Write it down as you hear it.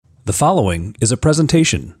The following is a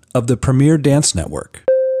presentation of the Premier Dance Network.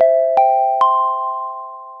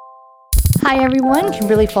 Hi everyone,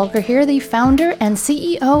 Kimberly Falker here, the founder and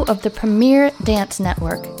CEO of the Premier Dance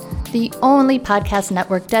Network, the only podcast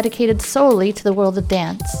network dedicated solely to the world of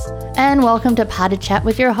dance. And welcome to Pod to Chat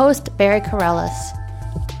with your host, Barry Carolus.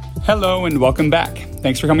 Hello and welcome back.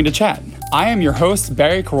 Thanks for coming to chat. I am your host,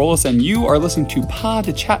 Barry Carolus, and you are listening to Pod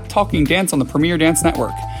to Chat Talking Dance on the Premier Dance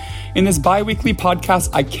Network. In this bi-weekly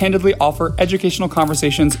podcast, I candidly offer educational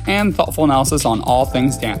conversations and thoughtful analysis on all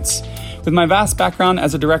things dance. With my vast background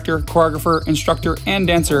as a director, choreographer, instructor, and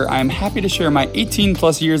dancer, I am happy to share my 18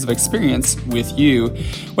 plus years of experience with you,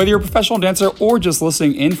 whether you're a professional dancer or just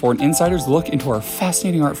listening in for an insider's look into our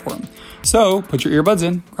fascinating art form. So put your earbuds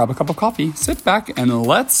in, grab a cup of coffee, sit back, and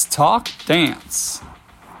let's talk dance.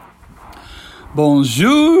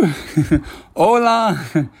 Bonjour,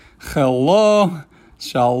 hola, hello,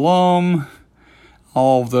 shalom,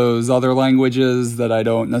 all of those other languages that I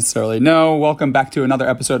don't necessarily know. Welcome back to another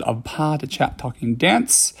episode of Pod to Chat Talking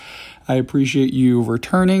Dance. I appreciate you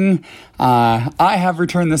returning. I have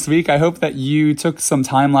returned this week. I hope that you took some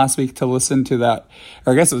time last week to listen to that,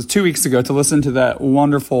 or I guess it was 2 weeks ago, to listen to that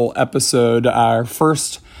wonderful episode, our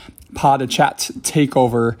first Pod to Chat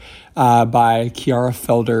takeover by Kiara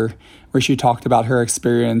Felder, where she talked about her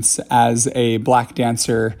experience as a black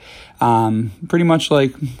dancer, pretty much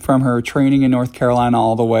like from her training in North Carolina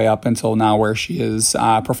all the way up until now, where she is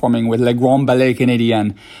performing with Le Grand Ballet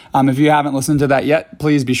Canadien. If you haven't listened to that yet,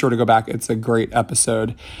 please be sure to go back. It's a great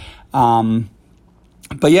episode.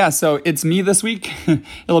 But yeah, so it's me this week.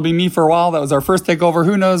 It'll be me for a while. That was our first takeover.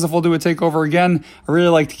 Who knows if we'll do a takeover again. I really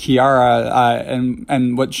liked Kiara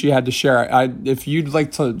and what she had to share. If you'd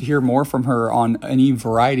like to hear more from her on any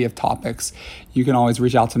variety of topics, you can always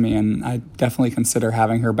reach out to me, and I definitely consider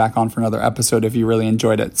having her back on for another episode if you really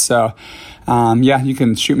enjoyed it. So yeah, you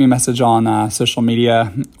can shoot me a message on social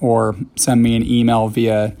media or send me an email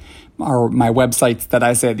via my website that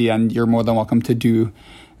I say at the end. You're more than welcome to do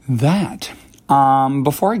that.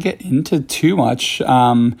 Before I get into too much,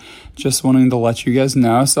 just wanting to let you guys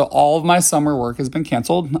know. So all of my summer work has been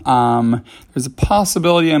canceled. There's a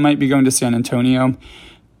possibility I might be going to San Antonio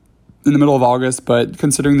in the middle of August, but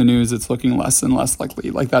considering the news, it's looking less and less likely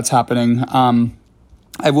like that's happening.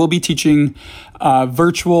 I will be teaching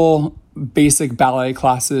virtual basic ballet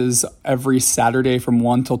classes every Saturday from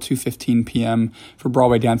 1 till 2:15 p.m. for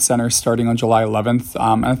Broadway Dance Center starting on July 11th.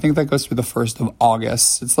 And I think that goes through the 1st of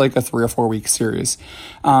August. It's like a 3 or 4 week series.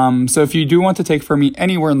 So if you do want to take from me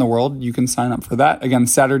anywhere in the world, you can sign up for that. Again,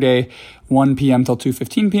 Saturday, 1 p.m. till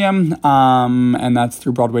 2:15 p.m. And that's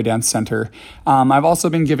through Broadway Dance Center. I've also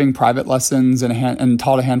been giving private lessons and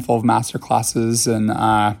taught a handful of master classes and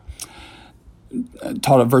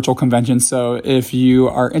taught at virtual conventions. So if you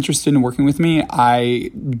are interested in working with me, I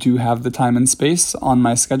do have the time and space on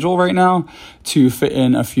my schedule right now to fit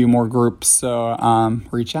in a few more groups. So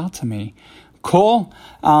reach out to me. Cool.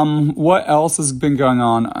 What else has been going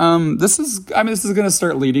on? This is going to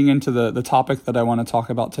start leading into the topic that I want to talk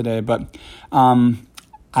about today, but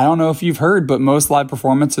I don't know if you've heard, but most live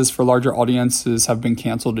performances for larger audiences have been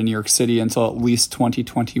canceled in New York City until at least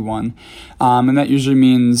 2021. And that usually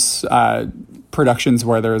means productions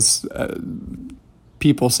where there's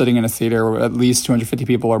people sitting in a theater, at least 250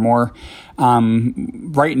 people or more.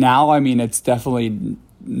 Right now, I mean, it's definitely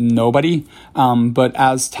nobody. But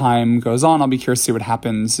as time goes on, I'll be curious to see what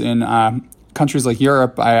happens in countries like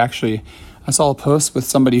Europe. I saw a post with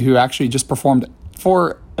somebody who actually just performed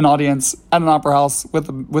for an audience at an opera house with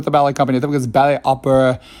a ballet company. I think it was Ballet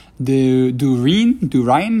Opera du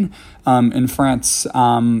Rhin in France.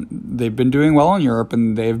 They've been doing well in Europe,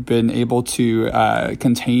 and they've been able to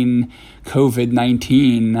contain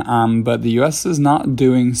COVID-19, but the U.S. is not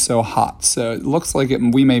doing so hot. So it looks like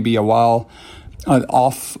we may be a while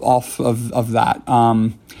off of that,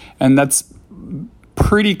 and that's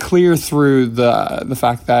pretty clear through the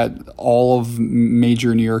fact that all of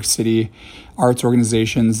major New York City arts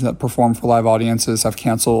organizations that perform for live audiences have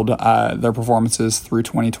canceled their performances through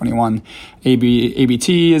 2021.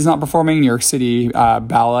 ABT is not performing. New York City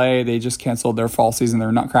Ballet, they just canceled their fall season,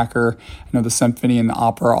 their Nutcracker. I know the Symphony and the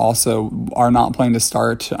Opera also are not planning to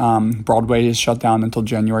start. Broadway is shut down until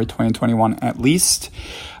January 2021 at least.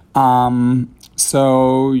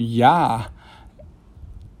 So yeah,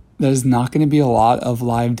 there's not going to be a lot of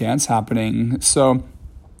live dance happening. So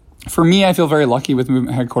for me, I feel very lucky with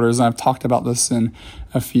Movement Headquarters, and I've talked about this in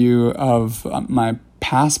a few of my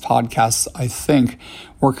past podcasts. I think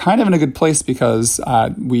we're kind of in a good place because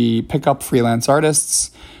we pick up freelance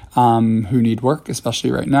artists who need work,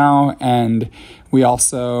 especially right now, and we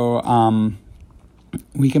also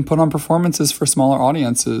we can put on performances for smaller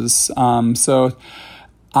audiences. So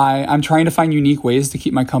I'm trying to find unique ways to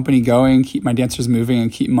keep my company going, keep my dancers moving,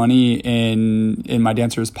 and keep money in my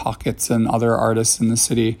dancers' pockets and other artists in the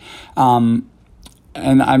city.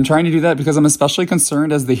 And I'm trying to do that because I'm especially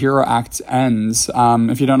concerned as the HERO Act ends.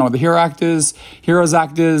 If you don't know what the HERO Act is, HEROES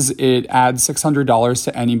Act is it adds $600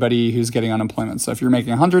 to anybody who's getting unemployment. So if you're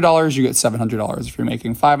making $100, you get $700. If you're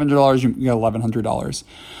making $500, you get $1,100.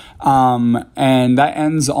 And that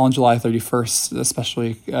ends on July 31st,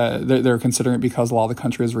 especially, they're considering it because a lot of the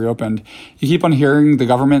country has reopened. You keep on hearing the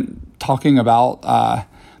government talking about,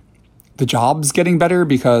 the jobs getting better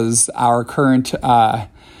because our current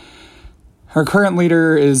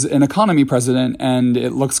leader is an economy president, and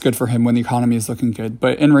it looks good for him when the economy is looking good.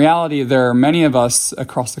 But in reality, there are many of us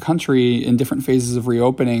across the country in different phases of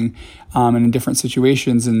reopening, and in different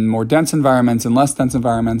situations, in more dense environments and less dense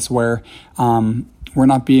environments where, we're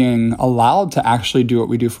not being allowed to actually do what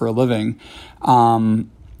we do for a living.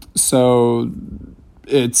 So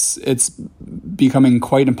it's becoming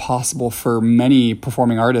quite impossible for many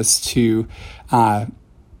performing artists to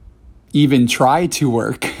even try to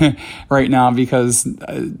work right now because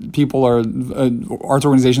arts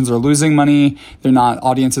organizations are losing money.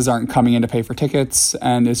 Audiences aren't coming in to pay for tickets,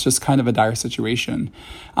 and it's just kind of a dire situation.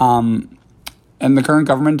 And the current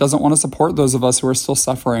government doesn't want to support those of us who are still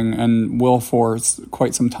suffering and will for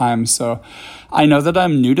quite some time. So I know that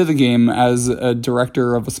I'm new to the game as a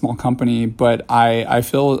director of a small company, but I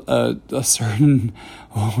feel a certain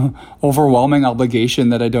overwhelming obligation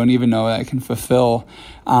that I don't even know that I can fulfill,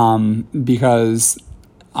 because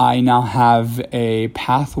I now have a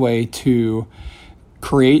pathway to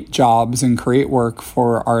create jobs and create work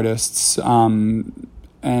for artists. And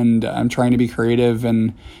I'm trying to be creative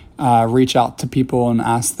and reach out to people and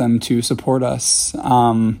ask them to support us.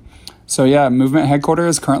 So yeah, Movement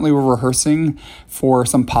Headquarters, currently we're rehearsing for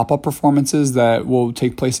some pop-up performances that will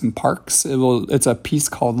take place in parks. It's a piece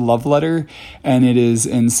called Love Letter, and it is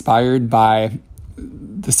inspired by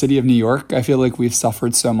the city of New York. I feel like we've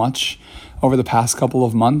suffered so much over the past couple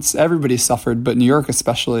of months. Everybody's suffered, but New York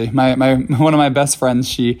especially. My one of my best friends,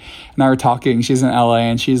 she and I were talking. She's in LA,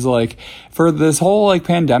 and she's like, for this whole like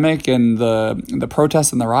pandemic and the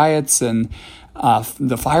protests and the riots and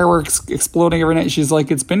the fireworks exploding every night, she's like,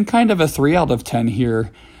 it's been kind of a 3 out of 10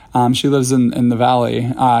 here. She lives in the Valley.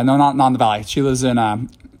 No, not in the Valley. She lives in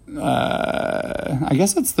I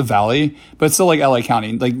guess it's the Valley, but it's still like LA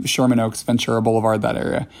County, like Sherman Oaks, Ventura Boulevard, that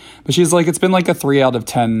area. But she's like, it's been like a 3 out of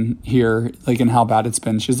 10 here, like in how bad it's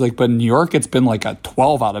been. She's like, but in New York, it's been like a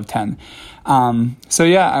 12 out of 10. So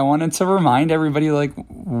yeah, I wanted to remind everybody like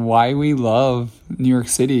why we love New York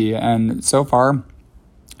City. And so far,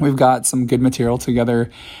 we've got some good material together.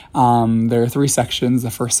 There are 3 sections.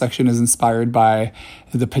 The first section is inspired by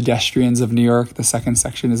the pedestrians of New York. The second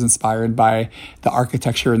section is inspired by the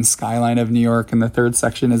architecture and skyline of New York. And the third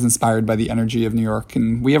section is inspired by the energy of New York.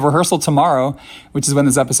 And we have rehearsal tomorrow, which is when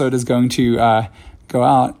this episode is going to go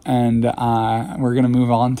out. And we're going to move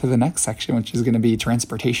on to the next section, which is going to be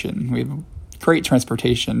transportation. We have great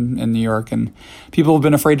transportation in New York, and people have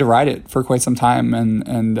been afraid to ride it for quite some time.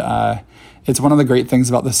 And it's one of the great things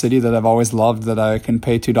about the city that I've always loved, that I can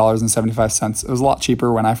pay $2.75. It was a lot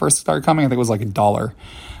cheaper when I first started coming. I think it was like $1.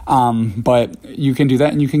 But you can do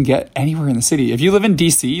that, and you can get anywhere in the city. If you live in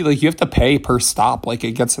DC, like you have to pay per stop. Like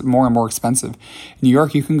it gets more and more expensive. In New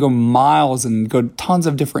York, you can go miles and go to tons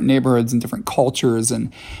of different neighborhoods and different cultures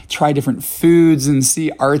and try different foods and see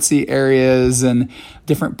artsy areas and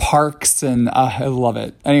different parks. And I love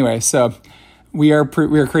it. Anyway, so we are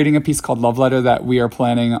creating a piece called Love Letter that we are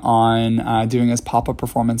planning on doing as pop-up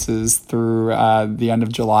performances through the end of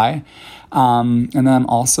July. And then I'm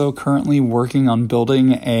also currently working on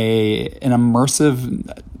building an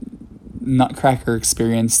immersive Nutcracker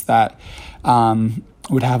experience that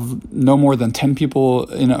would have no more than 10 people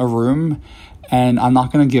in a room. And I'm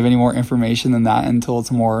not going to give any more information than that until it's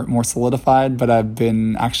more solidified. But I've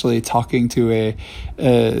been actually talking to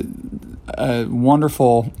a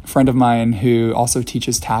wonderful friend of mine who also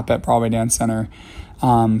teaches tap at Broadway Dance Center,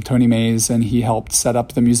 Tony Mays, and he helped set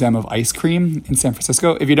up the Museum of Ice Cream in San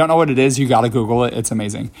Francisco. If you don't know what it is, you got to Google it. It's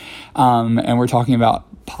amazing. And we're talking about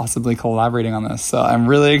possibly collaborating on this. So I'm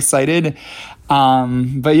really excited.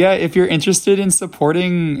 But yeah, if you're interested in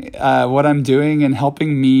supporting what I'm doing and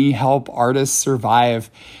helping me help artists survive,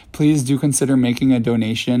 please do consider making a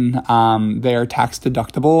donation. They are tax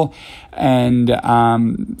deductible, and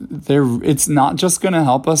it's not just going to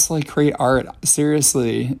help us like create art.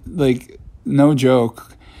 Seriously, like no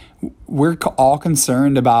joke. we're all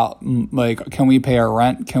concerned about, like, can we pay our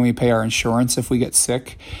rent? Can we pay our insurance if we get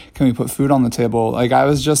sick? Can we put food on the table? Like, I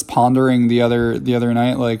was just pondering the other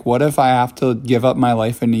night, like, what if I have to give up my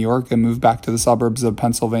life in New York and move back to the suburbs of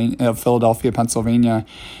Philadelphia, Pennsylvania,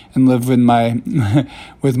 and live with my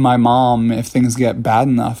with my mom if things get bad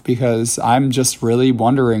enough? Because I'm just really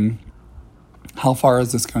wondering, how far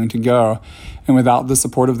is this going to go? And without the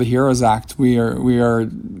support of the HEROES Act, we are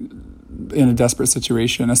in a desperate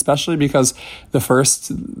situation, especially because the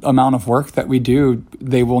first amount of work that we do,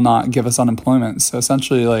 they will not give us unemployment. So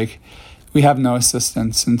essentially, like, we have no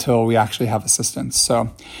assistance until we actually have assistance.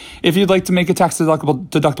 So if you'd like to make a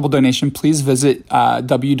tax-deductible donation, please visit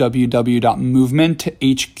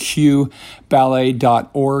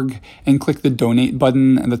www.movementhqballet.org and click the donate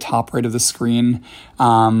button at the top right of the screen.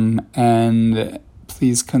 And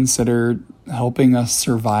please consider helping us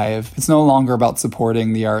survive. It's no longer about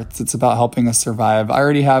supporting the arts. It's about helping us survive. I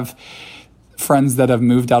already have friends that have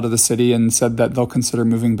moved out of the city and said that they'll consider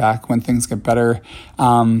moving back when things get better.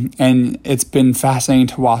 And it's been fascinating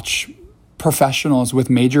to watch professionals with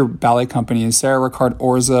major ballet companies. Sarah Ricard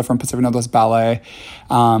Orza from Pacific Northwest Ballet.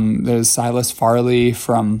 There's Silas Farley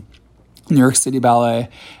from New York City Ballet,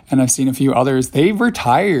 and I've seen a few others. They've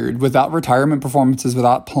retired without retirement performances,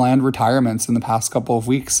 without planned retirements in the past couple of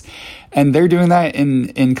weeks. And they're doing that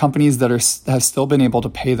in companies that have still been able to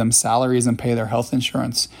pay them salaries and pay their health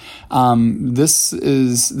insurance.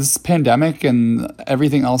 This pandemic and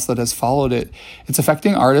everything else that has followed it, it's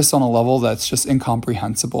affecting artists on a level that's just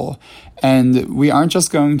incomprehensible. And we aren't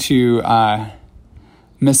just going to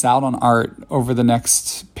miss out on art over the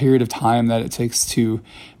next period of time that it takes to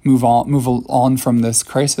move on from this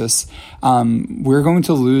crisis. We're going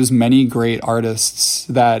to lose many great artists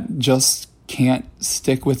that just can't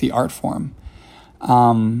stick with the art form.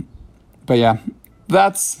 But yeah,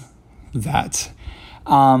 that's that.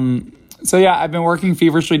 So yeah, I've been working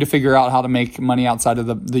feverishly to figure out how to make money outside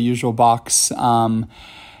of the usual box.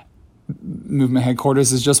 Movement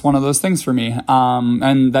headquarters is just one of those things for me.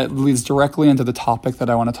 And that leads directly into the topic that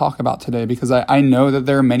I want to talk about today, because I know that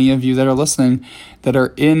there are many of you that are listening that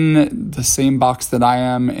are in the same box that I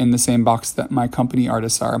am, in the same box that my company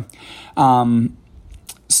artists are.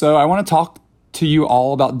 So I want to talk to you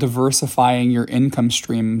all about diversifying your income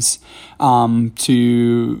streams,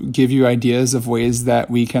 to give you ideas of ways that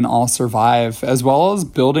we can all survive, as well as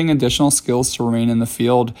building additional skills to remain in the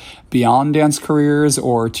field beyond dance careers,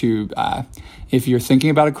 or to, if you're thinking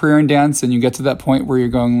about a career in dance and you get to that point where you're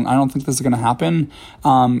going, I don't think this is going to happen,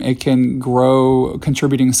 it can grow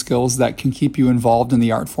contributing skills that can keep you involved in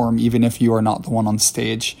the art form, even if you are not the one on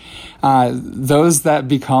stage. Those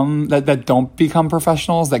that don't become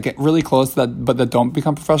professionals, that get really close to that, but that don't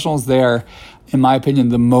become professionals, they are, in my opinion,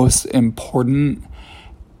 the most important.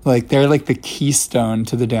 Like, they're like the keystone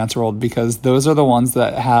to the dance world, because those are the ones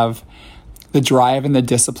that have the drive and the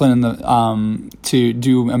discipline and the to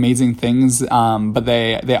do amazing things, but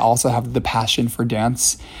they also have the passion for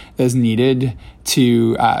dance that is needed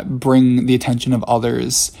to bring the attention of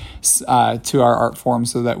others to our art form,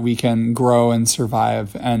 so that we can grow and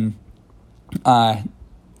survive. And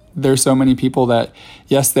there's so many people that,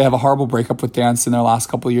 yes, they have a horrible breakup with dance in their last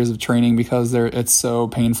couple of years of training, because it's so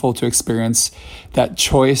painful to experience that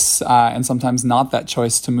choice, and sometimes not that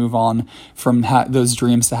choice, to move on from those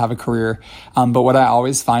dreams to have a career. But what I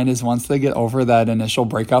always find is, once they get over that initial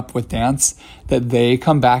breakup with dance, that they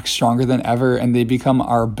come back stronger than ever, and they become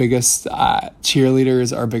our biggest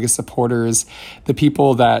cheerleaders, our biggest supporters, the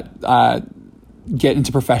people that get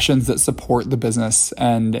into professions that support the business.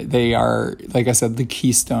 And they are, like I said, the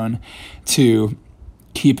keystone to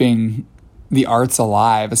keeping the arts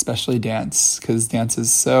alive, especially dance, because dance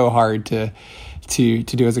is so hard to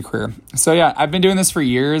do as a career. So yeah, I've been doing this for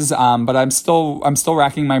years, but I'm still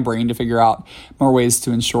racking my brain to figure out more ways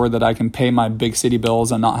to ensure that I can pay my big city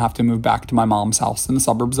bills and not have to move back to my mom's house in the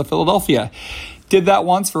suburbs of Philadelphia. Did that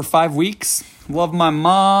once for 5 weeks. Love my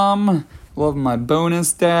mom, love my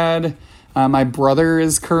bonus dad. My brother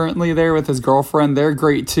is currently there with his girlfriend. They're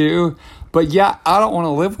great too. But yeah, I don't want to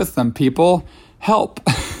live with them, people. Help.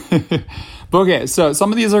 But okay, so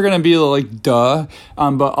some of these are going to be like, duh.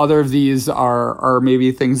 But other of these are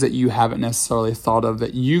maybe things that you haven't necessarily thought of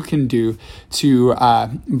that you can do to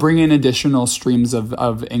bring in additional streams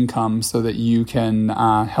of income, so that you can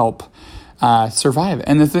help survive.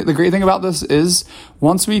 And the great thing about this is,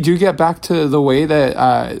 once we do get back to the way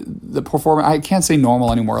that the performance, I can't say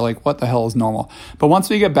normal anymore, like what the hell is normal? But once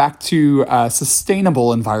we get back to a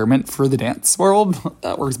sustainable environment for the dance world,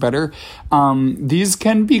 that works better. These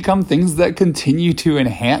can become things that continue to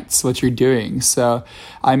enhance what you're doing. So,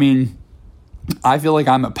 I mean, I feel like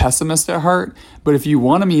I'm a pessimist at heart, but if you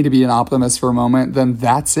wanted me to be an optimist for a moment, then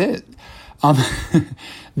that's it.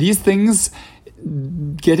 These things,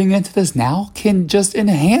 getting into this now can just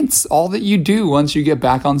enhance all that you do once you get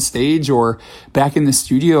back on stage or back in the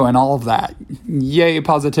studio and all of that. Yay,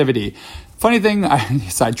 positivity. Funny thing,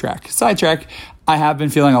 sidetrack. I have been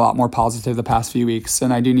feeling a lot more positive the past few weeks,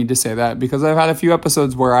 and I do need to say that because I've had a few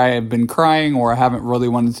episodes where I have been crying or I haven't really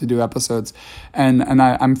wanted to do episodes, and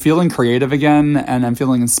I'm feeling creative again, and I'm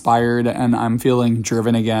feeling inspired, and I'm feeling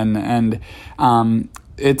driven again, and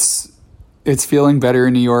it's feeling better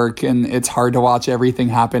in New York, and it's hard to watch everything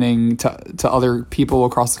happening to other people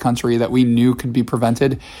across the country that we knew could be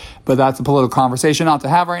prevented. But that's a political conversation not to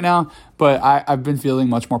have right now. But I've been feeling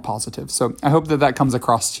much more positive. So I hope that comes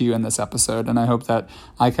across to you in this episode. And I hope that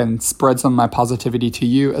I can spread some of my positivity to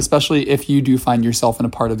you, especially if you do find yourself in a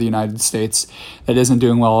part of the United States that isn't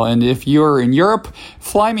doing well. And if you're in Europe,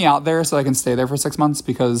 fly me out there so I can stay there for 6 months,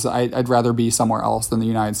 because I'd rather be somewhere else than the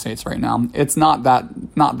United States right now. It's not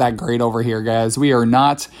that great over here, guys. We are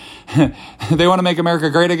not, they want to make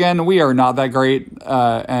America great again. We are not that great.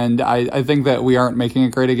 And I think that we aren't making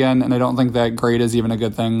it great again. And I don't think that great is even a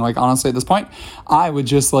good thing. Like, honestly, at this point, I would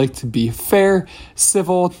just like to be fair,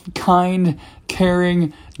 civil, kind,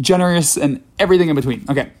 caring, generous, and everything in between.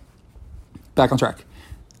 Okay, back on track.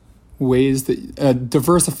 Ways that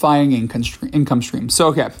diversifying income streams. So,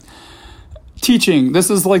 okay. Teaching. This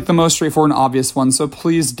is like the most straightforward and obvious one, so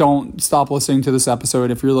please don't stop listening to this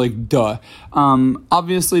episode if you're like, duh.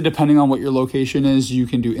 Obviously, depending on what your location is, you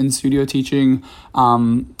can do in-studio teaching.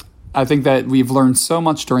 I think that we've learned so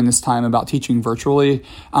much during this time about teaching virtually.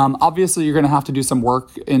 Obviously, you're going to have to do some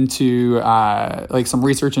work into like some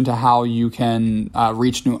research into how you can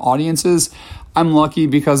reach new audiences. I'm lucky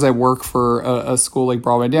because I work for a school like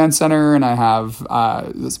Broadway Dance Center, and I have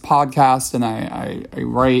this podcast, and I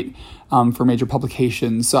write for major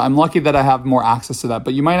publications. So I'm lucky that I have more access to that.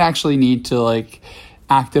 But you might actually need to like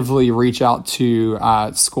actively reach out to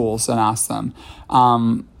schools and ask them.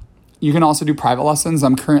 You can also do private lessons.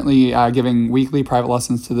 I'm currently giving weekly private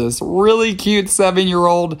lessons to this really cute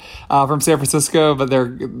 7-year-old from San Francisco, but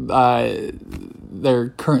they're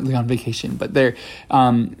currently on vacation. But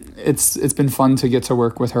it's been fun to get to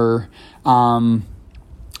work with her.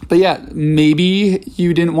 But yeah, maybe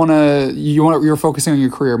you're focusing on your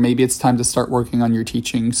career. Maybe it's time to start working on your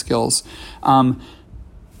teaching skills.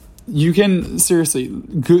 You can seriously,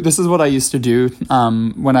 this is what I used to do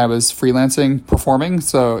when I was freelancing performing.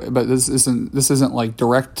 So, but this isn't like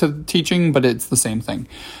direct to teaching, but it's the same thing.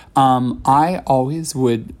 I always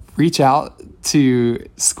would reach out to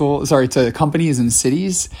companies and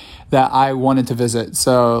cities that I wanted to visit.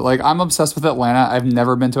 So like, I'm obsessed with Atlanta. I've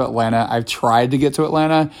never been to Atlanta. I've tried to get to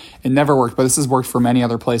Atlanta. It never worked, but this has worked for many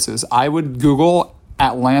other places. I would Google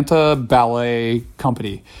Atlanta Ballet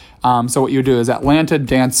Company. So what you would do is Atlanta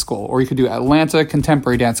Dance School, or you could do Atlanta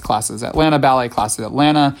Contemporary Dance Classes, Atlanta Ballet Classes,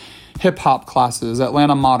 Atlanta Hip Hop Classes,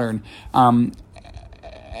 Atlanta Modern, and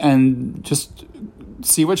just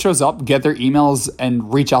see what shows up, get their emails,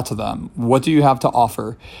 and reach out to them. What do you have to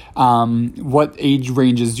offer? What age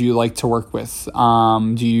ranges do you like to work with?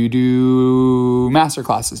 Do you do master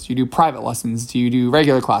classes? Do you do private lessons? Do you do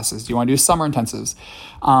regular classes? Do you want to do summer intensives?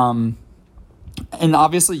 And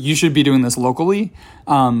obviously you should be doing this locally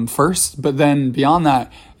first, but then beyond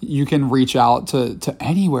that, you can reach out to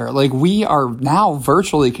anywhere. Like, we are now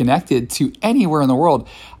virtually connected to anywhere in the world.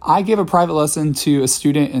 I gave a private lesson to a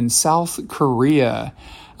student in South Korea.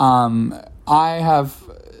 I have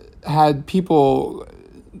had people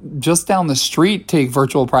just down the street take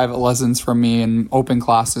virtual private lessons from me in open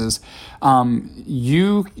classes.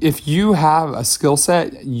 If you have a skill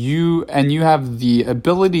set, you have the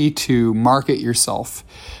ability to market yourself,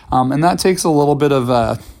 and that takes a little bit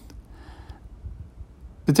of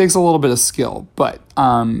skill, but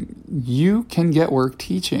you can get work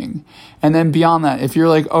teaching. And then beyond that, if you're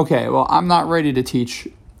like, okay, well, I'm not ready to teach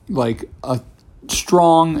like a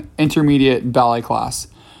strong intermediate ballet class,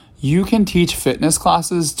 you can teach fitness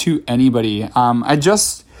classes to anybody.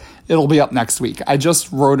 It'll be up next week. I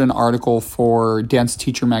just wrote an article for Dance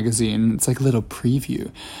Teacher Magazine. It's like a little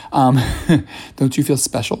preview. Don't you feel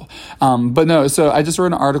special? But no, so I just wrote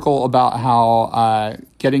an article about how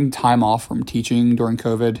getting time off from teaching during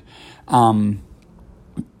COVID.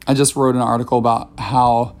 I just wrote an article about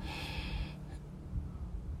how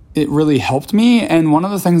it really helped me. And one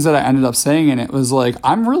of the things that I ended up saying in it was like,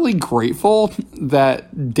 I'm really grateful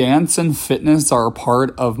that dance and fitness are a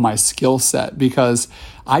part of my skill set, because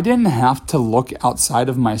I didn't have to look outside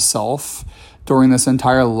of myself during this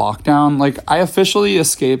entire lockdown. Like, I officially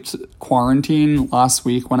escaped quarantine last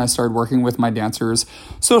week when I started working with my dancers,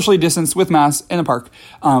 socially distanced with masks in a park.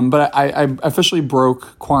 But I officially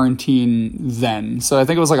broke quarantine then. So I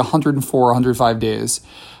think it was like 104, 105 days.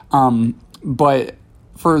 But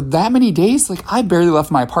for that many days, like, I barely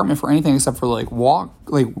left my apartment for anything except for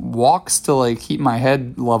walks to like keep my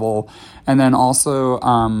head level, and then also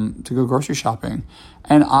to go grocery shopping.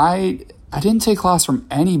 And I didn't take class from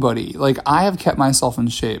anybody. Like, I have kept myself in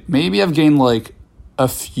shape. Maybe I've gained like a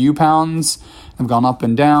few pounds. I've gone up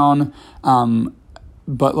and down.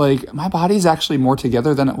 But like, my body's actually more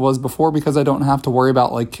together than it was before because I don't have to worry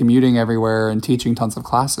about like commuting everywhere and teaching tons of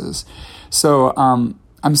classes. So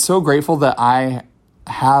I'm so grateful that I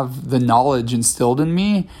have the knowledge instilled in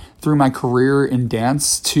me through my career in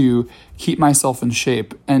dance to keep myself in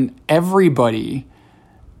shape. And everybody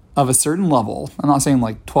of a certain level, I'm not saying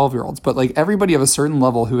like 12-year-olds, but like everybody of a certain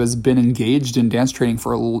level who has been engaged in dance training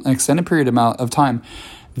for an extended period amount of time,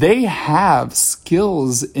 they have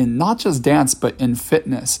skills in not just dance, but in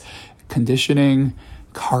fitness, conditioning,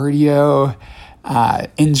 cardio,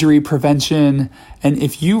 injury prevention. And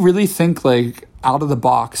if you really think like out of the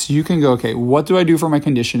box, you can go, okay, what do I do for my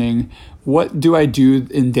conditioning? What do I do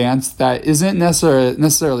in dance that isn't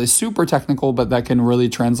necessarily super technical, but that can really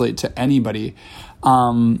translate to anybody?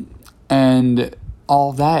 And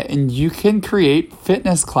all that. And you can create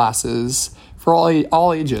fitness classes for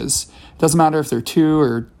all ages. It doesn't matter if they're 2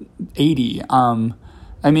 or 80. I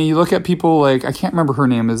mean, you look at people like, I can't remember her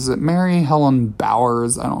name. Is it Mary Helen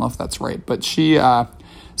Bowers? I don't know if that's right, but she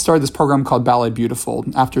started this program called Ballet Beautiful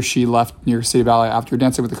after she left New York City Ballet after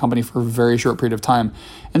dancing with the company for a very short period of time.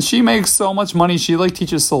 And she makes so much money. She like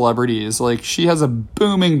teaches celebrities. Like, she has a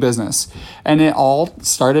booming business. And it all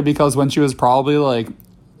started because when she was probably like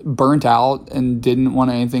burnt out and didn't want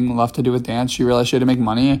anything left to do with dance, she realized she had to make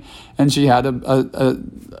money, and she had a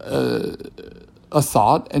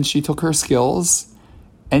thought, and she took her skills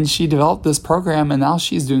and she developed this program, and now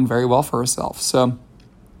she's doing very well for herself. So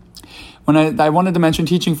when I wanted to mention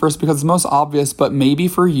teaching first because it's most obvious, but maybe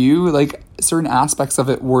for you, like, certain aspects of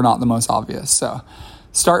it were not the most obvious. So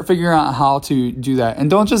start figuring out how to do that, and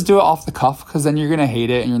don't just do it off the cuff, because then you're going to hate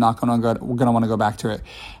it and you're not going to want to go back to it.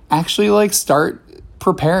 Actually, like, start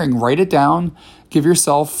preparing, write it down, give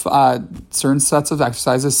yourself certain sets of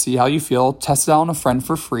exercises, see how you feel, test it out on a friend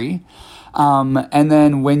for free. And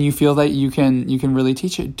then when you feel that you can really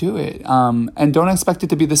teach it, do it. And don't expect it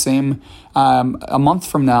to be the same a month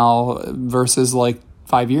from now versus like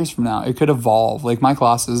 5 years from now. It could evolve. Like, my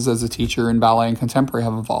classes as a teacher in ballet and contemporary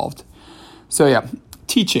have evolved. So yeah,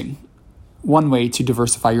 teaching, one way to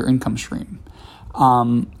diversify your income stream.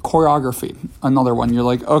 Choreography, another one. You're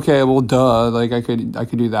like, okay, well, duh, like I could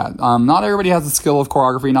do that. Not everybody has the skill of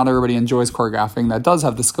choreography. Not everybody enjoys choreographing that does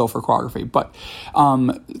have the skill for choreography, but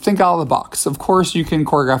think out of the box. Of course, you can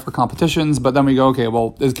choreograph for competitions, but then we go, okay,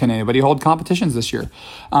 well, can anybody hold competitions this year?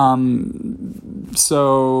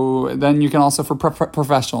 So then you can also for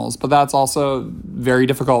professionals, but that's also very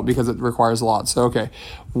difficult because it requires a lot. So, okay,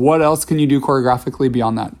 what else can you do choreographically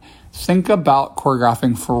beyond that? Think about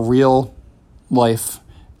choreographing for real life,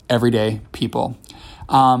 everyday people.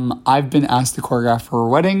 I've been asked to choreograph for a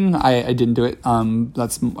wedding. I didn't do it.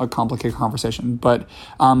 That's a complicated conversation. But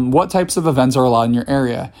what types of events are allowed in your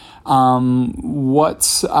area? I've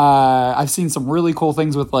seen some really cool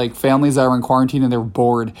things with like families that are in quarantine and they're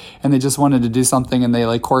bored and they just wanted to do something, and they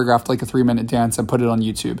like choreographed like a 3-minute dance and put it on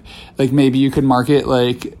YouTube. Like, maybe you could market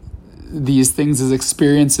like these things as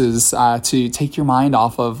experiences to take your mind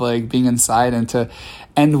off of like being inside, and to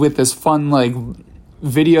end with this fun like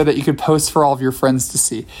video that you could post for all of your friends to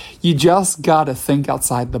see. You just gotta think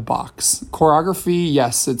outside the box. Choreography,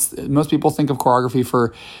 yes, most people think of choreography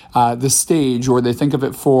for the stage, or they think of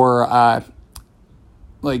it for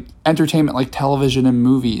like entertainment, like television and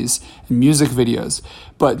movies and music videos.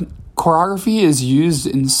 But choreography is used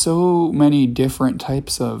in so many different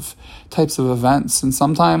types of events, and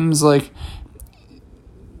sometimes like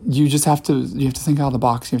you have to think out of the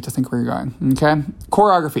box. You have to think where you're going. Okay,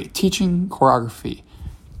 choreography, teaching choreography,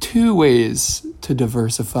 2 ways to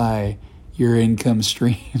diversify your income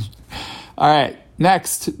stream. All right,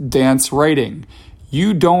 next, dance writing.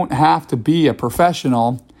 You don't have to be a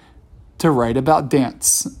professional to write about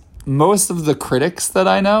dance. Most of the critics that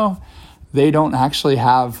I know, they don't actually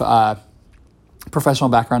have a professional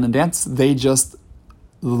background in dance. They just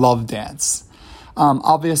love dance.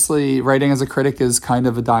 Obviously, writing as a critic is kind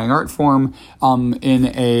of a dying art form in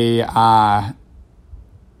a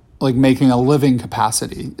like making a living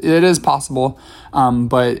capacity. It is possible,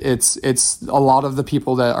 but it's a lot of the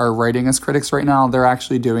people that are writing as critics right now, they're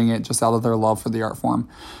actually doing it just out of their love for the art form.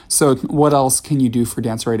 So what else can you do for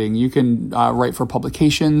dance writing? You can write for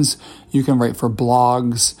publications, you can write for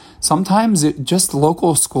blogs. Sometimes just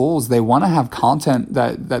local schools, they want to have content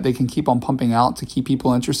that they can keep on pumping out to keep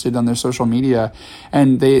people interested on their social media,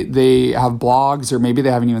 and they have blogs, or maybe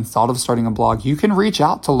they haven't even thought of starting a blog. You can reach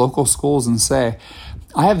out to local schools and say,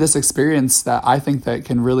 I have this experience that I think that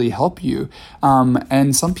can really help you.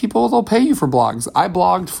 And some people, they'll pay you for blogs. I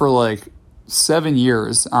blogged for like 7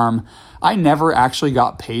 years. I never actually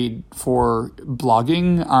got paid for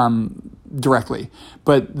blogging directly.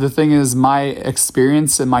 But the thing is, my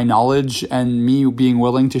experience and my knowledge and me being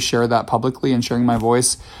willing to share that publicly and sharing my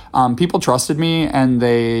voice, people trusted me, and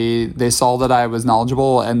they saw that I was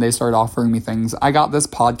knowledgeable, and they started offering me things. I got this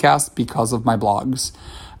podcast because of my blogs.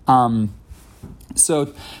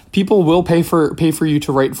 So people will pay for you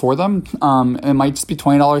to write for them. It might just be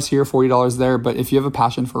 $20 here, $40 there, but if you have a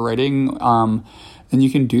passion for writing, then you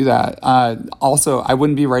can do that. Also, I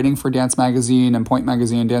wouldn't be writing for Dance Magazine and Point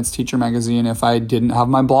Magazine, Dance Teacher Magazine if I didn't have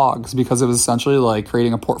my blogs, because it was essentially like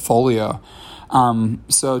creating a portfolio.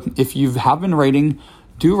 So if you have been writing,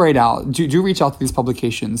 do write out, do reach out to these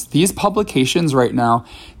publications. These publications right now,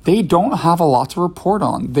 they don't have a lot to report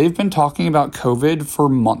on. They've been talking about COVID for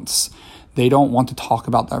months. They don't want to talk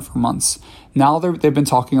about that for months. Now they've been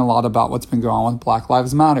talking a lot about what's been going on with Black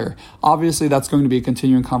Lives Matter. Obviously, that's going to be a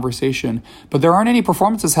continuing conversation, but there aren't any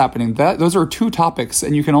performances happening. Those are two topics,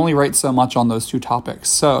 and you can only write so much on those two topics.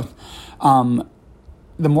 So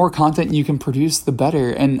the more content you can produce, the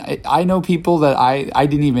better. And I know people that I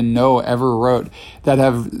didn't even know ever wrote that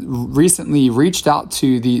have recently reached out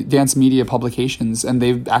to the dance media publications, and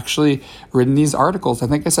they've actually written these articles. I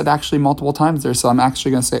think I said actually multiple times there, so I'm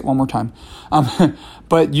actually going to say it one more time.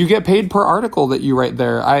 But you get paid per article that you write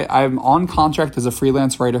there. I'm on contract as a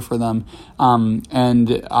freelance writer for them,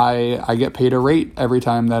 and I get paid a rate every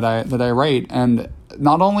time that I write. And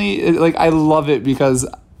not only, like, I love it because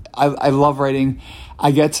I love writing. I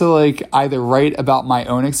get to like either write about my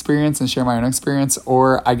own experience and share my own experience,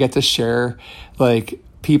 or I get to share like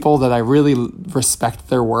people that I really respect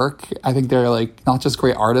their work. I think they're like not just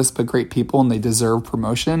great artists, but great people, and they deserve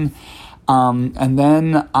promotion. And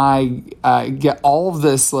then I get all of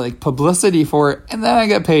this like publicity for it, and then I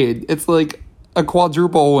get paid. It's like a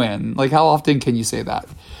quadruple win. Like, how often can you say that?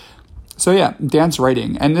 So yeah, dance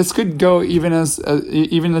writing. And this could go even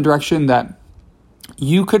in the direction that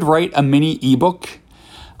you could write a mini ebook.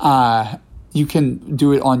 You can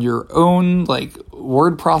do it on your own, like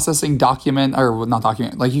word processing document, or not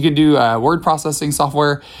document, like you can do word processing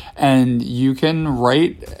software, and you can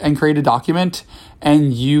write and create a document,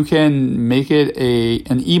 and you can make it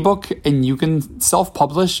an ebook, and you can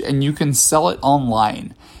self-publish, and you can sell it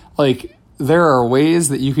online. Like, there are ways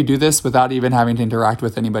that you could do this without even having to interact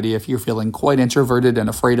with anybody if you're feeling quite introverted and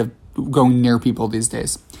afraid of going near people these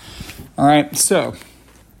days. All right, so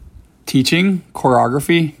teaching,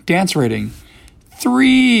 choreography, dance writing.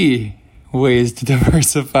 3 ways to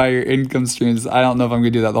diversify your income streams. I don't know if I'm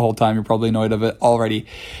going to do that the whole time. You're probably annoyed of it already.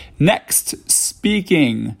 Next,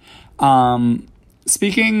 speaking.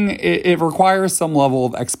 Speaking, it requires some level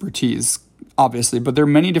of expertise, obviously, but there are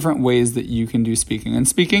many different ways that you can do speaking. And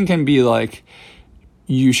speaking can be like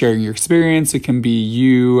you sharing your experience. It can be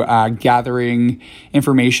you gathering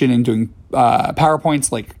information and doing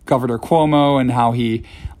PowerPoints like Governor Cuomo and how he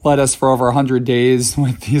led us for over 100 days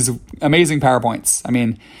with these amazing PowerPoints. I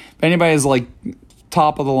mean, if anybody is like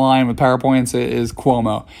top of the line with PowerPoints, it is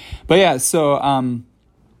Cuomo. But yeah, so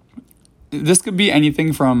this could be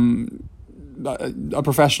anything from a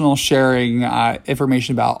professional sharing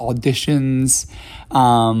information about auditions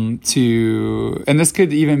and this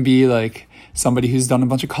could even be like somebody who's done a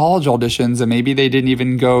bunch of college auditions, and maybe they didn't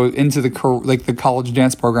even go into the college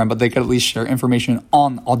dance program, but they could at least share information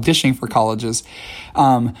on auditioning for colleges.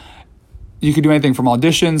 You could do anything from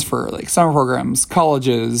auditions for like summer programs,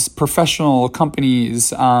 colleges, professional companies,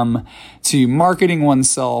 to marketing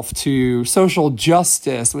oneself, to social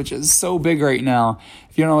justice, which is so big right now.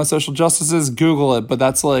 If you don't know what social justice is, Google it, but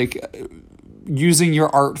that's like using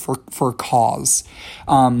your art for a cause.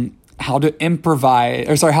 How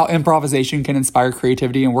improvisation can inspire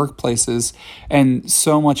creativity in workplaces, and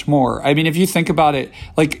so much more. I mean, if you think about it,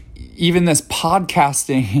 like even this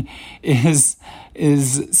podcasting is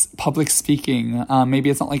public speaking. Maybe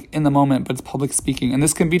it's not like in the moment, but it's public speaking, and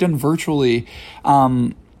this can be done virtually.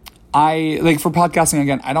 I like for podcasting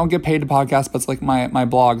again, I don't get paid to podcast, but it's like my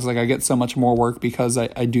blogs, like I get so much more work because I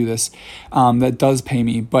do this, that does pay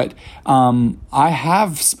me. But, I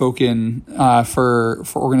have spoken, for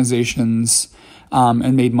organizations,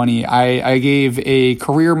 and made money. I gave a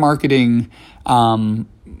career marketing,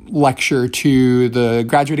 lecture to the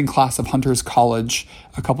graduating class of Hunters College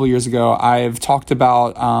a couple of years ago. I've talked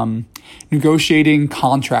about negotiating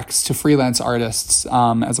contracts to freelance artists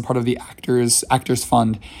as a part of the Actors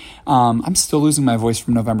Fund. I'm still losing my voice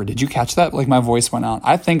from November. Did you catch that? Like my voice went out.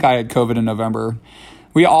 I think I had COVID in November.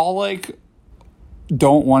 We all like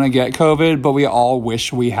don't want to get COVID, but we all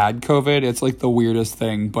wish we had COVID. It's like the weirdest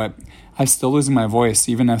thing, but I'm still losing my voice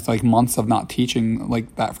even after like months of not teaching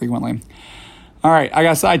like that frequently. All right, I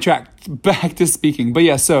got sidetracked. Back to speaking. But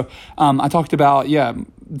yeah, so I talked about,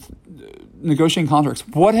 negotiating contracts.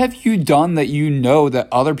 What have you done that you know that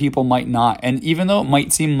other people might not? And even though it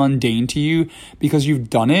might seem mundane to you because you've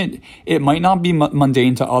done it, it might not be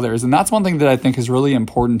mundane to others. And that's one thing that I think is really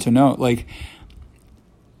important to note. Like,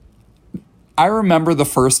 I remember the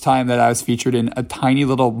first time that I was featured in a tiny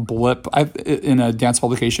little blip in a dance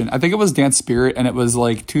publication. I think it was Dance Spirit, and it was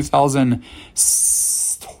like 2008.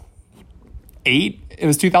 It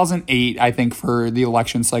was 2008, I think, for the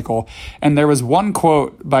election cycle. And there was one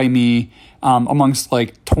quote by me amongst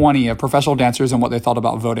like 20 of professional dancers and what they thought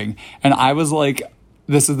about voting. And I was like,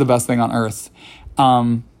 this is the best thing on earth.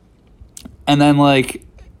 And then like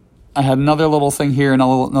I had another little thing here and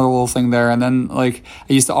another little thing there. And then like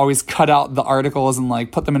I used to always cut out the articles and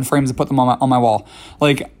like put them in frames and put them on my wall.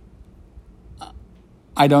 Like,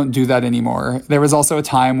 I don't do that anymore. There was also a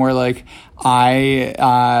time where like I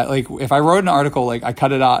like if I wrote an article, like I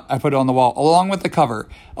cut it out, I put it on the wall along with the cover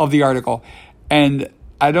of the article, and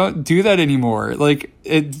I don't do that anymore. Like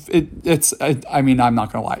I mean, I'm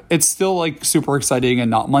not gonna lie, it's still like super exciting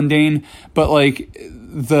and not mundane, but like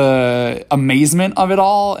the amazement of it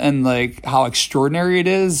all and like how extraordinary it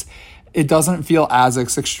is, it doesn't feel as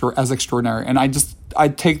extraordinary. And I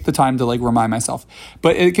take the time to like remind myself.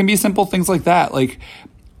 But it can be simple things like that. Like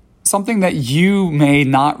something that you may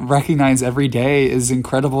not recognize every day is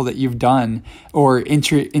incredible that you've done, or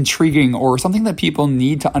intriguing, or something that people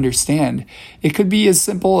need to understand. It could be as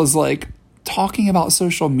simple as like talking about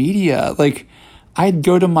social media. Like I'd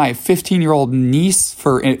go to my 15-year-old niece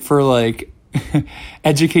for like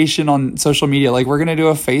education on social media. Like we're going to do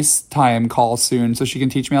a FaceTime call soon so she can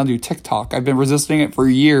teach me how to do TikTok. I've been resisting it for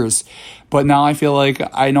years, but now I feel like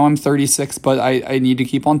I know I'm 36, but I need to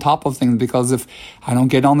keep on top of things, because if I don't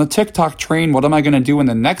get on the TikTok train, what am I going to do when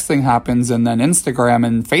the next thing happens and then Instagram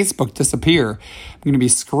and Facebook disappear? I'm going to be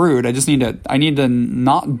screwed. I need to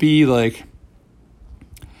not be like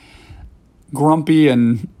grumpy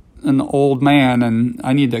and an old man, and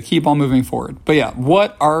I need to keep on moving forward. But yeah,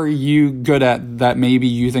 what are you good at that maybe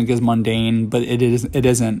you think is mundane, but it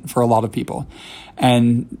isn't for a lot of people?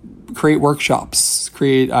 And create workshops,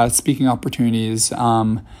 create speaking opportunities,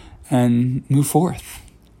 and move forth.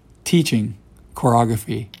 Teaching,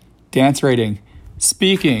 choreography, dance rating,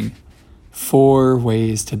 speaking. 4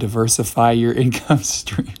 ways to diversify your income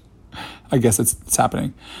stream. I guess it's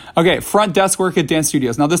happening. Okay, front desk work at dance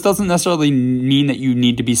studios. Now, this doesn't necessarily mean that you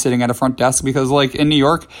need to be sitting at a front desk, because like in New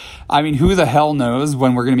York, I mean, who the hell knows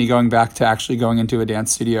when we're going to be going back to actually going into a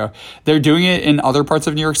dance studio? They're doing it in other parts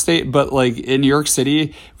of New York State, but like in New York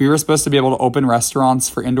City, we were supposed to be able to open restaurants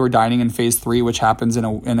for indoor dining in phase 3, which happens in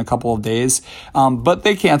a couple of days. But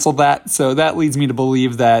they canceled that. So that leads me to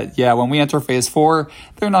believe that, yeah, when we enter phase 4,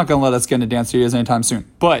 they're not going to let us get into dance studios anytime soon.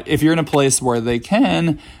 But if you're in a place where they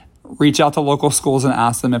can, reach out to local schools and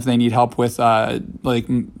ask them if they need help with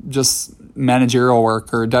just managerial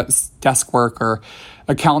work or desk work or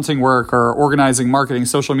accounting work or organizing, marketing,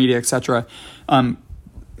 social media, etc.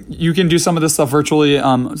 You can do some of this stuff virtually. A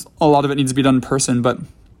lot of it needs to be done in person, but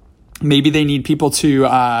maybe they need people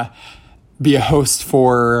to be a host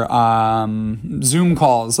for Zoom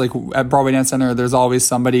calls. Like at Broadway Dance Center, there's always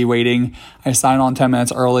somebody waiting. I sign on 10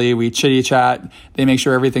 minutes early. We chitty chat. They make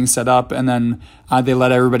sure everything's set up, and then they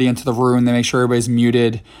let everybody into the room. They make sure everybody's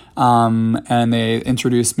muted, and they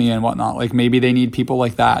introduce me and whatnot. Like maybe they need people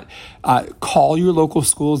like that. Call your local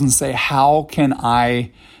schools and say, how can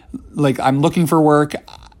I'm looking for work.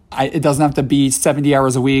 It doesn't have to be 70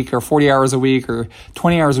 hours a week or 40 hours a week or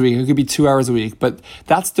 20 hours a week. It could be 2 hours a week, but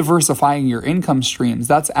that's diversifying your income streams.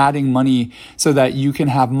 That's adding money so that you can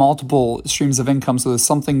have multiple streams of income. So that if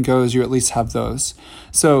something goes, you at least have those.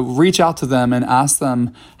 So reach out to them and ask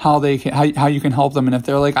them how you can help them. And if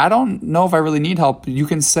they're like, I don't know if I really need help, you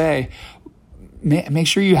can say, make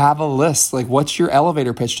sure you have a list. Like, what's your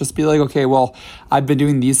elevator pitch? Just be like, okay, well, I've been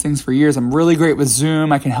doing these things for years. I'm really great with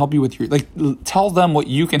Zoom. I can help you with your, like, tell them what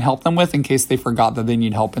you can help them with in case they forgot that they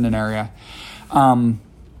need help in an area. And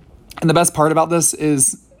the best part about this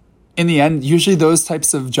is, in the end, usually those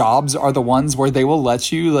types of jobs are the ones where they will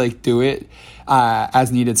let you like do it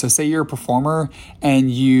as needed. So say you're a performer and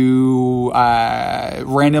you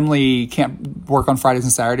randomly can't work on Fridays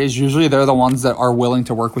and Saturdays. Usually they're the ones that are willing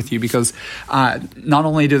to work with you because not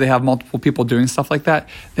only do they have multiple people doing stuff like that,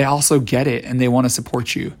 they also get it and they want to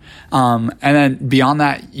support you. And then beyond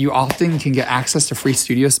that, you often can get access to free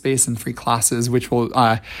studio space and free classes, which will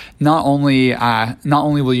not only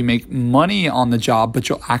will you make money on the job, but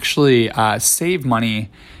you'll actually save money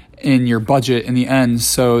in your budget in the end.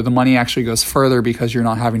 So the money actually goes further because you're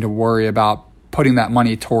not having to worry about putting that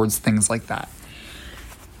money towards things like that.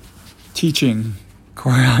 Teaching,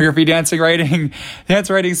 choreography, dance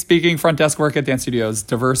writing, speaking, front desk work at dance studios,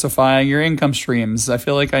 diversifying your income streams. I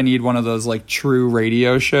feel like I need one of those like true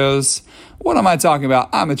radio shows. What am I talking about?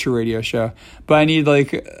 I'm a true radio show, but I need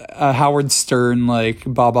like a Howard Stern, like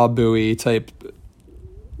Baba Booey type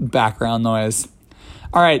background noise.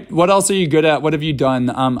 All right, what else are you good at? What have you done?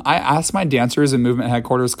 I ask my dancers in movement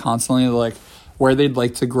headquarters constantly, like, where they'd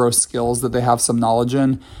like to grow skills that they have some knowledge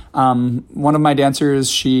in. One of my dancers,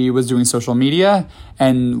 she was doing social media,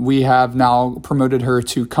 and we have now promoted her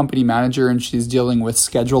to company manager, and she's dealing with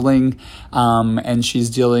scheduling, and she's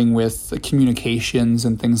dealing with communications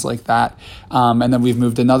and things like that. And then we've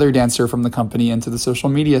moved another dancer from the company into the social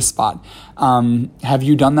media spot. Have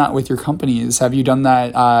you done that with your companies? Have you done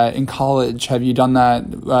that in college? Have you done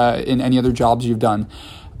that in any other jobs you've done?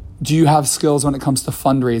 Do you have skills when it comes to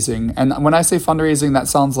fundraising? And when I say fundraising, that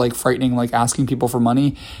sounds like frightening, like asking people for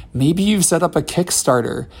money. Maybe you've set up a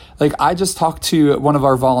Kickstarter. Like, I just talked to one of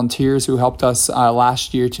our volunteers who helped us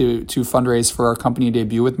last year to fundraise for our company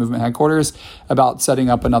debut with Movement Headquarters about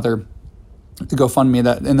setting up another GoFundMe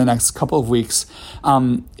that in the next couple of weeks.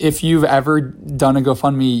 If you've ever done a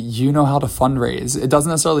GoFundMe, you know how to fundraise. It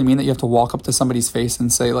doesn't necessarily mean that you have to walk up to somebody's face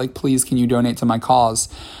and say, like, please, can you donate to my cause?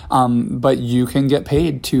 But you can get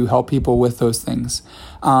paid to help people with those things.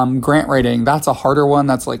 Grant writing, that's a harder one.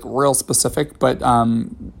 That's like real specific, but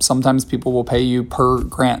sometimes people will pay you per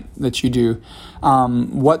grant that you do.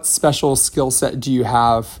 What special skill set do you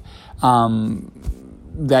have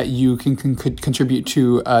that you can contribute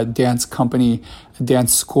to a dance company, a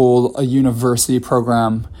dance school, a university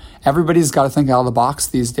program? Everybody's got to think out of the box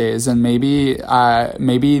these days, and maybe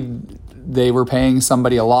they were paying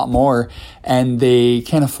somebody a lot more and they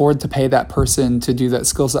can't afford to pay that person to do that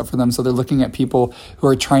skill set for them. So they're looking at people who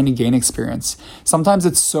are trying to gain experience. Sometimes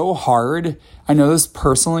it's so hard. I know this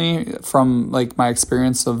personally from like my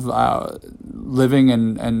experience of living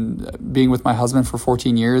and being with my husband for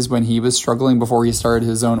 14 years when he was struggling before he started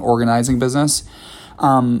his own organizing business.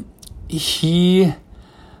 He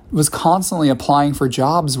was constantly applying for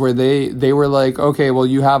jobs where they were like, okay, well,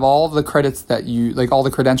 you have all the credits that you, like all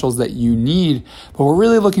the credentials that you need, but we're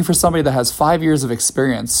really looking for somebody that has 5 years of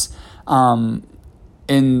experience in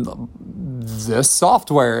this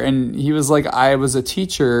software. And he was like, I was a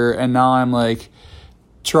teacher and now I'm like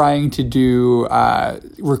trying to do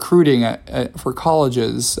recruiting for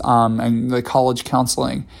colleges and the college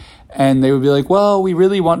counseling. And they would be like, well, we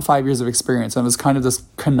really want 5 years of experience. And it was kind of this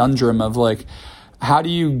conundrum of like, how do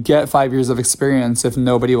you get 5 years of experience if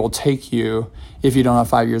nobody will take you if you don't have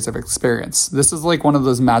 5 years of experience? This is like one of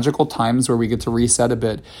those magical times where we get to reset a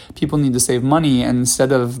bit. People need to save money, and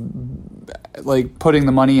instead of like putting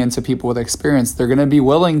the money into people with experience, they're going to be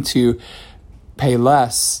willing to pay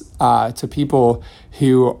less to people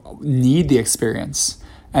who need the experience.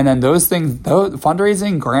 And then those things,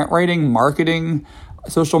 fundraising, grant writing, marketing,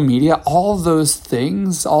 social media, all of those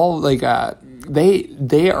things, all like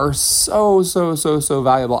they are so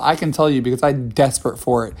valuable. I can tell you because I'm desperate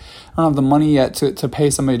for it. I don't have the money yet to pay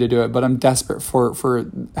somebody to do it, but I'm desperate for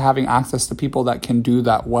having access to people that can do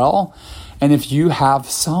that well. And if you have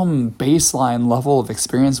some baseline level of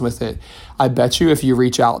experience with it, I bet you if you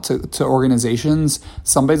reach out to organizations,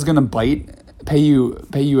 somebody's going to pay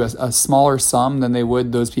you a smaller sum than they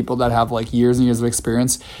would those people that have like years and years of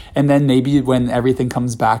experience. And then maybe when everything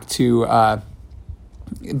comes back into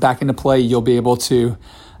play, you'll be able to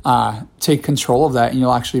take control of that and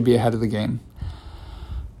you'll actually be ahead of the game.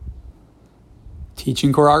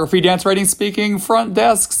 Teaching, choreography, dance, writing, speaking, front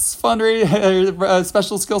desks, fundraising,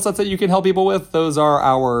 special skill sets that you can help people with. Those are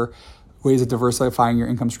our ways of diversifying your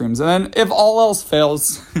income streams. And then if all else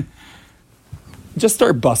fails, just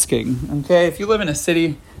start busking, okay? If you live in a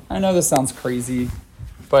city, I know this sounds crazy,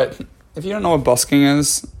 but if you don't know what busking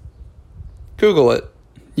is, Google it,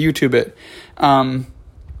 YouTube it.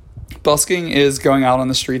 Busking is going out on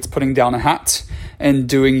the streets, putting down a hat, and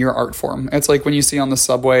doing your art form. It's like when you see on the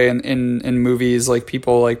subway and in movies, like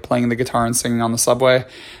people like playing the guitar and singing on the subway.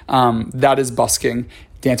 That is busking.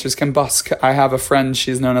 Dancers can busk. I have a friend,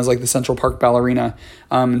 she's known as like the Central Park ballerina.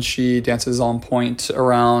 She dances on point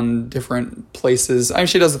around different places. I mean,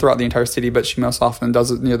 she does it throughout the entire city, but she most often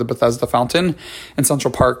does it near the Bethesda Fountain in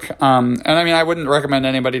Central Park. And I mean, I wouldn't recommend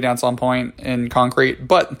anybody dance on point in concrete,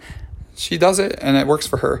 but she does it and it works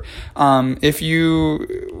for her. If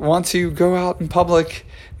you want to go out in public,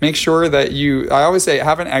 make sure that I always say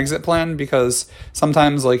have an exit plan, because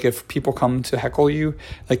sometimes like if people come to heckle you,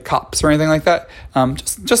 like cops or anything like that,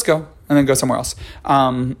 just go and then go somewhere else.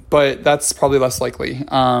 But that's probably less likely.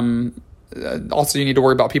 Also, you need to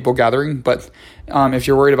worry about people gathering, but if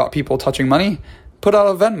you're worried about people touching money, put out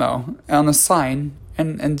a Venmo on a sign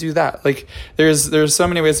and do that. Like there's so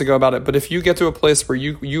many ways to go about it, but if you get to a place where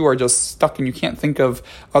you are just stuck and you can't think of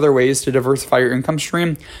other ways to diversify your income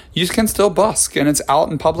stream, you can still busk, and it's out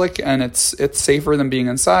in public, and it's safer than being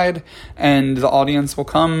inside, and the audience will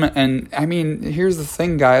come. And I mean, here's the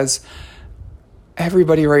thing, guys.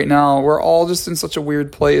 Everybody right now, we're all just in such a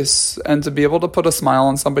weird place, and to be able to put a smile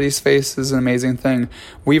on somebody's face is an amazing thing.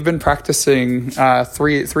 We've been practicing,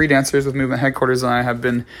 three dancers with Movement Headquarters and I have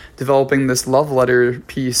been developing this love letter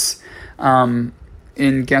piece in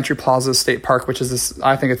Gantry Plaza State Park, which is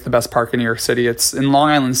I think it's the best park in New York City. It's in Long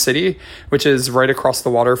Island City, which is right across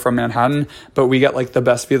the water from Manhattan, but we get like the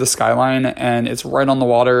best view of the skyline, and it's right on the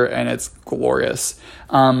water, and it's glorious.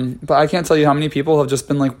 But I can't tell you how many people have just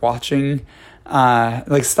been like watching,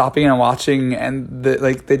 like stopping and watching, and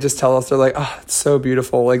they just tell us, they're like, oh, it's so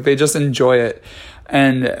beautiful. Like they just enjoy it.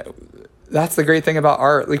 And that's the great thing about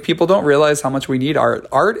art. Like people don't realize how much we need art.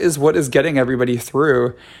 Art is what is getting everybody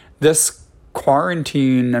through this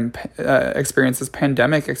quarantine and experience, this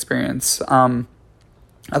pandemic experience.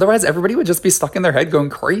 Otherwise everybody would just be stuck in their head going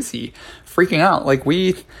crazy, freaking out. Like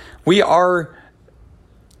we are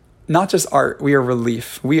not just art, we are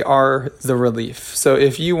relief. We are the relief. So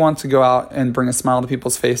if you want to go out and bring a smile to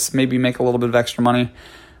people's face, maybe make a little bit of extra money,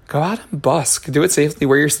 go out and busk. Do it safely.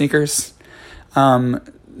 Wear your sneakers.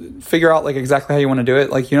 Figure out like exactly how you want to do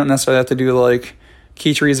it. Like you don't necessarily have to do like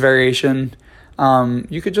key trees variation.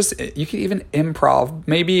 You could even improv.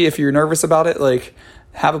 Maybe if you're nervous about it, like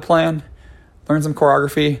have a plan, learn some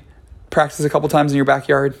choreography, practice a couple times in your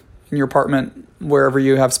backyard, in your apartment, wherever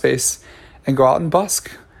you have space, and go out and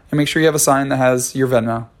busk. And make sure you have a sign that has your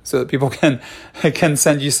Venmo so that people can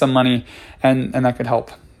send you some money, and that could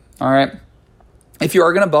help. All right. If you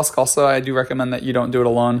are going to busk also, I do recommend that you don't do it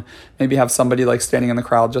alone. Maybe have somebody like standing in the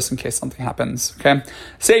crowd just in case something happens. Okay.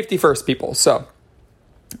 Safety first, people. So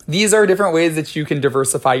these are different ways that you can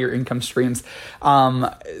diversify your income streams.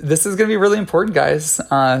 This is going to be really important, guys.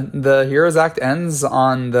 The HEROES Act ends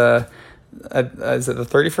on is it the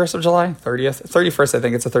 31st of July? 31st, I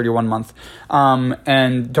think it's a 31 month.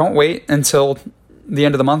 And don't wait until the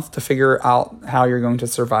end of the month to figure out how you're going to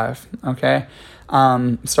survive. Okay.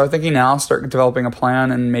 Start thinking now, start developing a plan,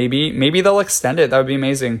 and maybe they'll extend it. That would be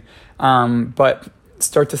amazing. But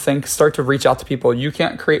start to reach out to people. You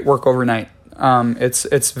can't create work overnight.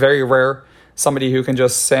 It's very rare somebody who can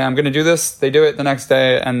just say, I'm going to do this. They do it the next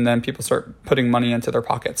day, and then people start putting money into their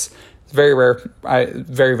pockets. It's very rare.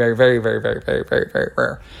 Very, very, very, very, very, very, very, very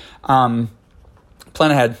rare. Plan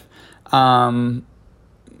ahead.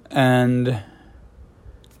 And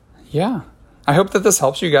yeah, I hope that this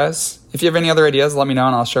helps you guys. If you have any other ideas, let me know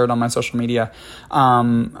and I'll share it on my social media.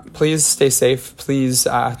 Please stay safe. Please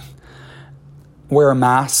wear a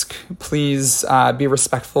mask. Please be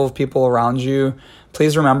respectful of people around you.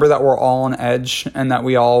 Please remember that we're all on edge and that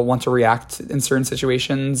we all want to react in certain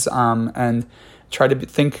situations, and try to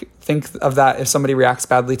think of that if somebody reacts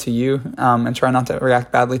badly to you, and try not to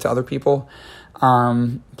react badly to other people.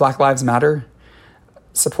 Black Lives Matter.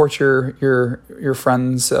 Support your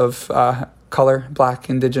friends of color, Black,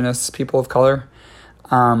 Indigenous, people of color.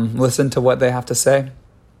 Listen to what they have to say.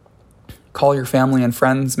 Call your family and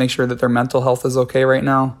friends. Make sure that their mental health is okay right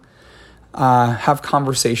now. Have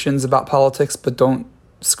conversations about politics, but don't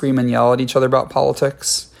scream and yell at each other about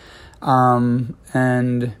politics.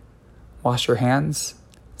 And wash your hands.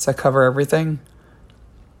 Does that cover everything?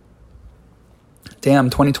 Damn,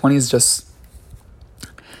 2020 is just...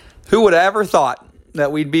 Who would have ever thought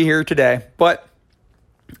that we'd be here today? But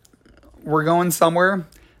we're going somewhere.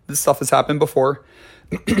 This stuff has happened before.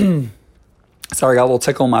 Sorry, I got a little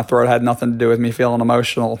tickle in my throat. It had nothing to do with me feeling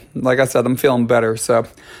emotional. Like I said, I'm feeling better. So,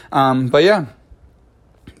 but yeah,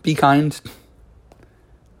 be kind.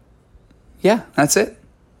 Yeah, that's it.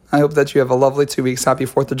 I hope that you have a lovely 2 weeks. Happy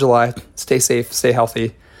 4th of July. Stay safe, stay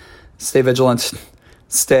healthy, stay vigilant,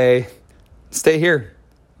 stay here.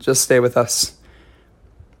 Just stay with us.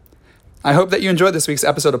 I hope that you enjoyed this week's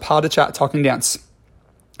episode of Pod to Chat Talking Dance.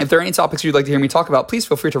 If there are any topics you'd like to hear me talk about, please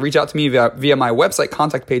feel free to reach out to me via my website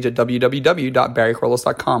contact page at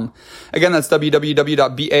www.barrykerollis.com. Again, that's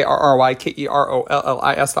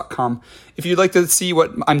www.barrykerollis.com. If you'd like to see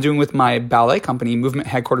what I'm doing with my ballet company, Movement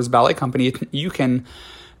Headquarters Ballet Company, you can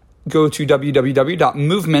go to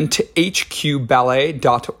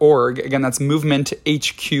www.movementhqballet.org. Again, that's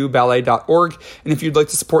movementhqballet.org. And if you'd like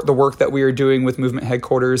to support the work that we are doing with Movement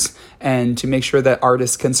Headquarters and to make sure that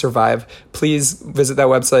artists can survive, please visit that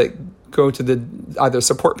website. Go to the either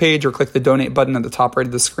support page or click the donate button at the top right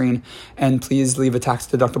of the screen, and please leave a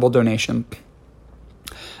tax-deductible donation.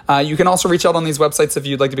 You can also reach out on these websites if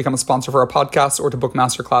you'd like to become a sponsor for our podcast or to book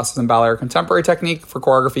master classes in ballet or contemporary technique for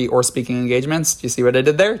choreography or speaking engagements. Do you see what I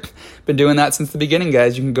did there? Been doing that since the beginning,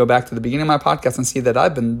 guys. You can go back to the beginning of my podcast and see that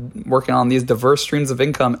I've been working on these diverse streams of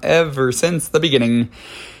income ever since the beginning.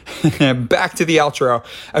 Back to the outro.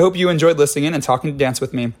 I hope you enjoyed listening in and talking to dance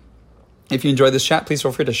with me. If you enjoyed this chat, please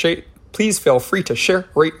feel free to share,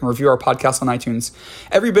 rate, and review our podcast on iTunes.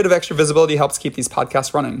 Every bit of extra visibility helps keep these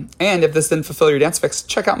podcasts running. And if this didn't fulfill your dance fix,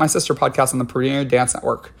 check out my sister podcast on the Premier Dance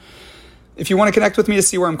Network. If you want to connect with me to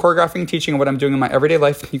see where I'm choreographing, teaching, and what I'm doing in my everyday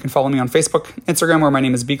life, you can follow me on Facebook, Instagram, where my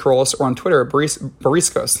name is B. Kerollis, or on Twitter at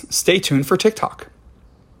Bariscos. Stay tuned for TikTok.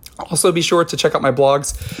 Also, be sure to check out my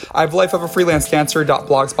blogs. I have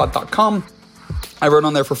lifeofafreelancedancer.blogspot.com. I wrote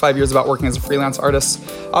on there for 5 years about working as a freelance artist.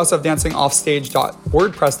 I also have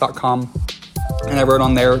dancingoffstage.wordpress.com, and I wrote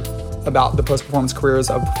on there about the post-performance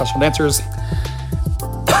careers of professional dancers.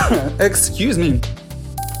 Excuse me.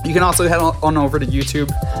 You can also head on over to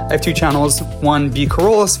YouTube. I have 2 channels. One, B.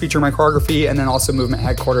 Kerollis, featuring my choreography, and then also Movement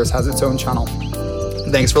Headquarters has its own channel.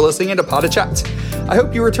 Thanks for listening to Pod to Chat. I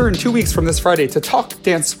hope you return 2 weeks from this Friday to talk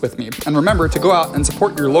dance with me. And remember to go out and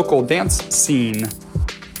support your local dance scene.